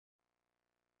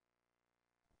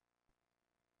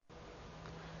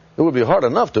It would be hard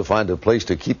enough to find a place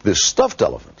to keep this stuffed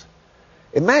elephant.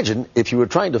 Imagine if you were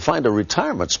trying to find a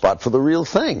retirement spot for the real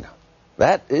thing.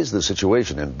 That is the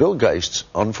situation in Bill Geist's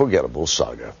unforgettable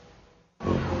saga.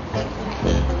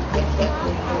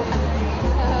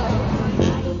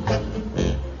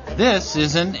 This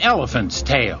is an elephant's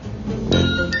tale.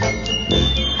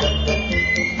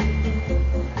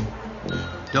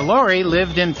 Delore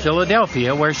lived in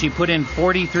Philadelphia, where she put in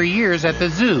 43 years at the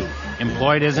zoo,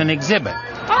 employed as an exhibit.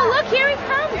 Oh, look, here he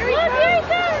comes. Here he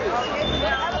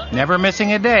comes. Never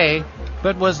missing a day,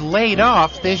 but was laid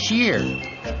off this year.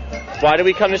 Why did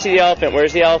we come to see the elephant?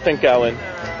 Where's the elephant going?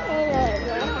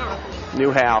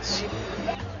 New house.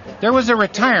 There was a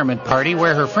retirement party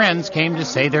where her friends came to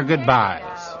say their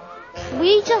goodbyes.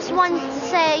 We just wanted to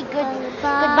say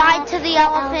goodbye to the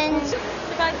elephant.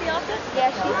 Goodbye to the elephant?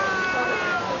 Yes.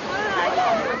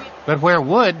 But where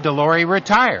would Delore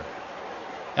retire?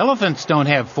 Elephants don't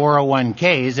have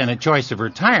 401ks and a choice of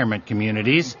retirement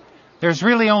communities. There's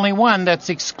really only one that's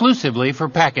exclusively for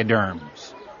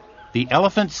pachyderms. The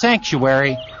Elephant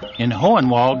Sanctuary in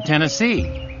Hohenwald, Tennessee.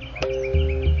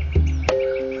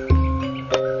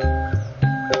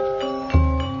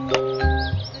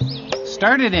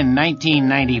 Started in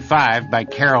 1995 by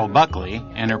Carol Buckley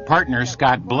and her partner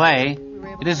Scott Blay,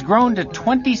 it has grown to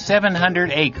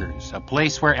 2,700 acres, a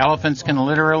place where elephants can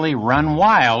literally run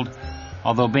wild,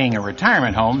 although being a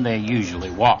retirement home, they usually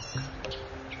walk.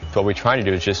 What we try to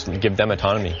do is just give them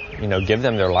autonomy, give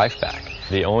them their life back.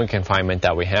 The only confinement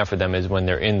that we have for them is when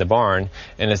they're in the barn,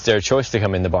 and it's their choice to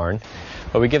come in the barn.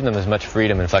 But we give them as much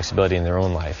freedom and flexibility in their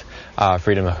own life.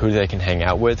 Freedom of who they can hang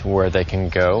out with, where they can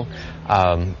go.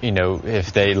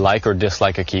 If they like or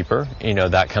dislike a keeper,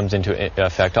 that comes into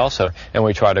effect also, and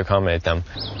we try to accommodate them.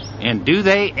 And do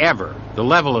they ever? The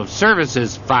level of service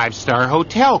is 5-star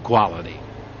hotel quality.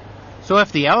 So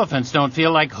if the elephants don't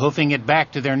feel like hoofing it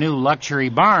back to their new luxury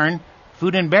barn,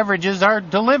 food and beverages are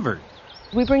delivered.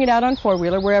 We bring it out on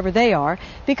four-wheeler wherever they are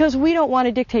because we don't want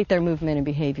to dictate their movement and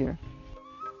behavior.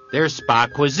 There's spa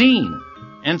cuisine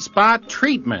and spa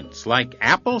treatments like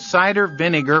apple cider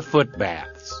vinegar foot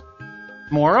baths.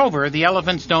 Moreover, the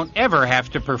elephants don't ever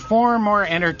have to perform or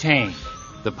entertain.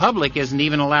 The public isn't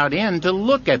even allowed in to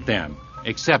look at them,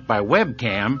 except by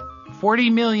webcam. 40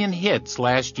 million hits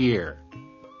last year.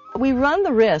 We run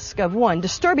the risk of, one,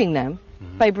 disturbing them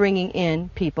by bringing in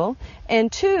people, and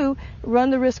two, run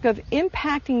the risk of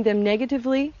impacting them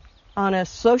negatively on a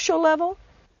social level.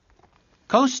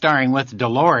 Co-starring with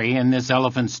Delore in this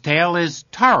elephant's tale is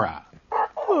Tara.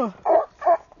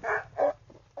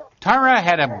 Tara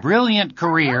had a brilliant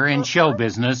career in show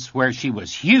business where she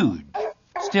was huge.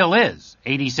 Still is,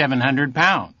 8,700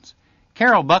 pounds.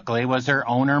 Carol Buckley was her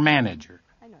owner-manager.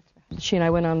 She and I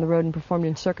went on the road and performed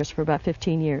in circus for about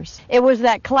 15 years. It was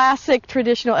that classic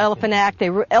traditional elephant act.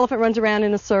 The elephant runs around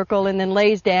in a circle and then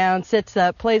lays down, sits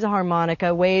up, plays a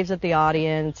harmonica, waves at the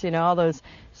audience, all those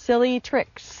silly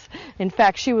tricks. In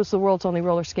fact, she was the world's only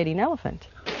roller skating elephant.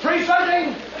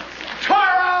 Presenting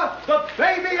Tara, the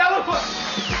baby elephant!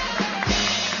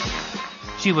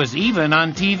 She was even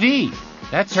on TV.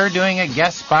 That's her doing a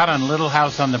guest spot on Little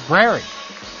House on the Prairie.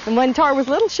 And when Tara was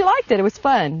little, she liked it. It was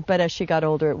fun. But as she got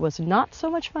older, it was not so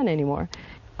much fun anymore.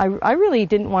 I really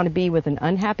didn't want to be with an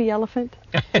unhappy elephant,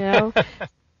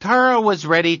 Tara was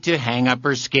ready to hang up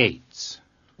her skates.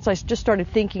 So I just started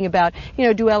thinking about,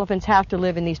 do elephants have to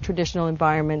live in these traditional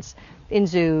environments, in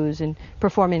zoos and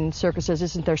performing in circuses?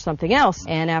 Isn't there something else?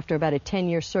 And after about a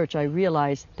 10-year search, I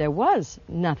realized there was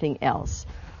nothing else.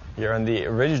 You're on the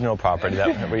original property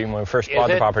that when we first bought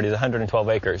the property, is 112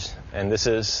 acres, and this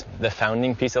is the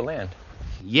founding piece of land.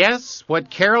 Yes, what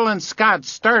Carol and Scott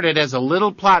started as a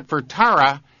little plot for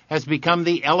Tara has become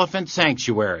the Elephant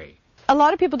Sanctuary. A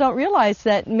lot of people don't realize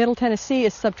that Middle Tennessee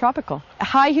is subtropical. A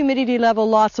high humidity level,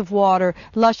 lots of water,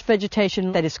 lush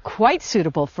vegetation that is quite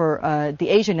suitable for the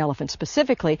Asian elephant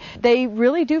specifically. They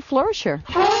really do flourish here.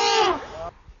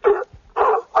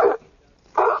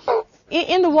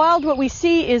 In the wild, what we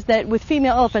see is that with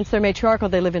female elephants, they're matriarchal.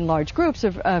 They live in large groups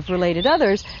of related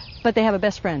others, but they have a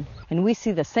best friend. And we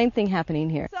see the same thing happening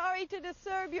here. Sorry to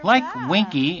disturb your Like bath.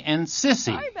 Winky and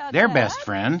Sissy, they're best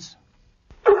friends.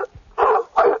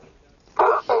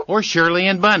 Or Shirley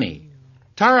and Bunny.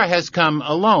 Tara has come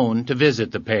alone to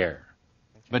visit the pair.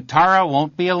 But Tara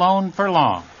won't be alone for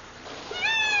long.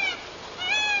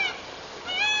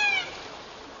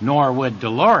 Nor would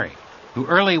Delore, who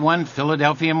early one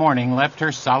Philadelphia morning left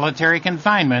her solitary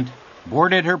confinement,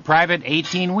 boarded her private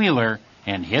 18-wheeler,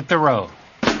 and hit the road.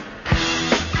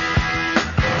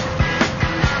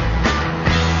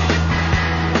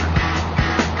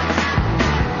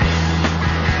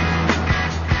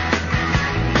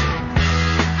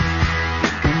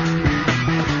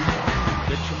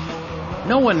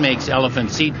 one makes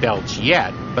elephant seat belts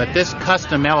yet, but this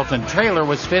custom elephant trailer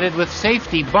was fitted with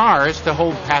safety bars to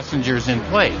hold passengers in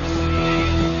place.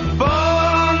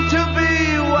 Born to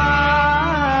be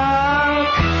wild.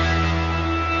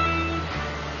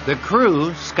 The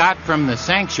crew, Scott from the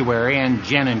sanctuary and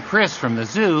Jen and Chris from the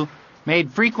zoo,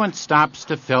 made frequent stops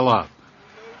to fill up.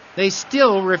 They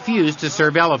still refused to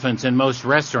serve elephants in most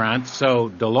restaurants, so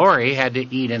Dolores had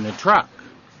to eat in the truck.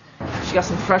 She got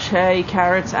some fresh hay,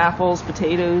 carrots, apples,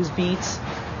 potatoes, beets,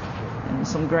 and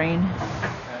some grain.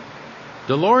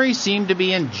 Dolores seemed to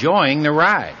be enjoying the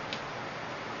ride.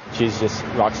 She's just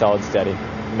rock solid steady.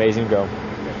 Amazing girl.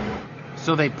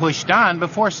 So they pushed on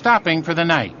before stopping for the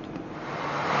night.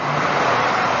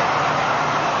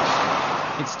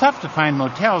 It's tough to find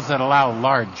motels that allow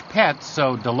large pets,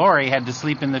 so Dolores had to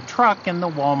sleep in the truck in the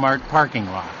Walmart parking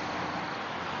lot.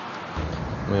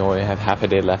 We only have half a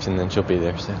day left and then she'll be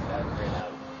there, so.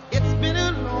 It's been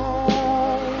a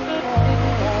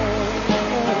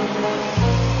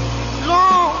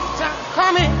long time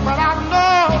coming, but I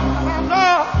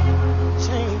know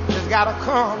change has gotta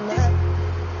come now.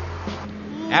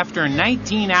 After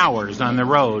 19 hours on the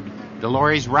road,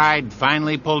 Dolores' ride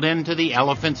finally pulled into the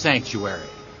elephant sanctuary,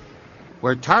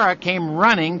 where Tara came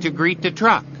running to greet the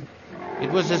truck. It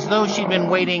was as though she'd been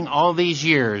waiting all these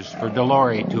years for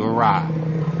Dolores to arrive.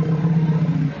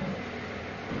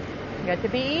 You got to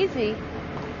be easy.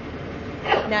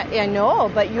 Now, I know,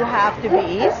 but you have to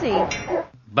be easy.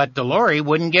 But Dolores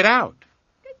wouldn't get out.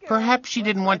 Perhaps she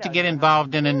didn't want to get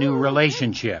involved in a new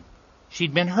relationship.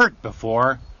 She'd been hurt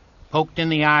before, poked in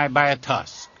the eye by a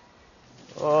tusk.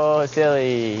 Oh,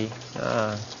 silly.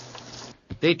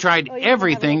 They tried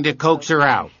everything to coax her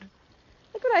out.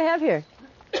 Look what I have here.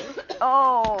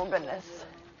 Oh, goodness.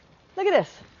 Look at this.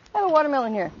 I have a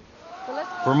watermelon here.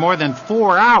 For more than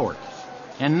 4 hours,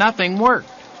 and nothing worked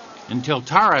until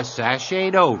Tara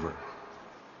sashayed over.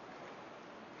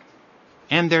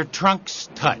 And their trunks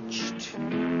touched.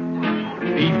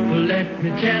 People, let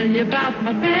me tell you about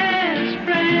my best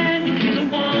friend. He's a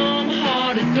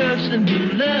warm-hearted person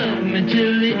who loved me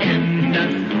till the end.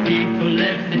 People,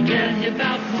 let me tell you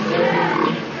about my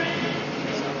best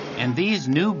friend. And these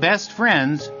new best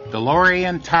friends, Dolores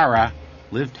and Tara,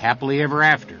 lived happily ever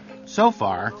after, so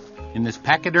far, in this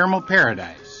pachydermal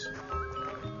paradise.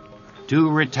 2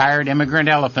 retired immigrant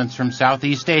elephants from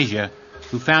Southeast Asia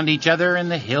who found each other in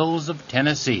the hills of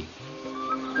Tennessee.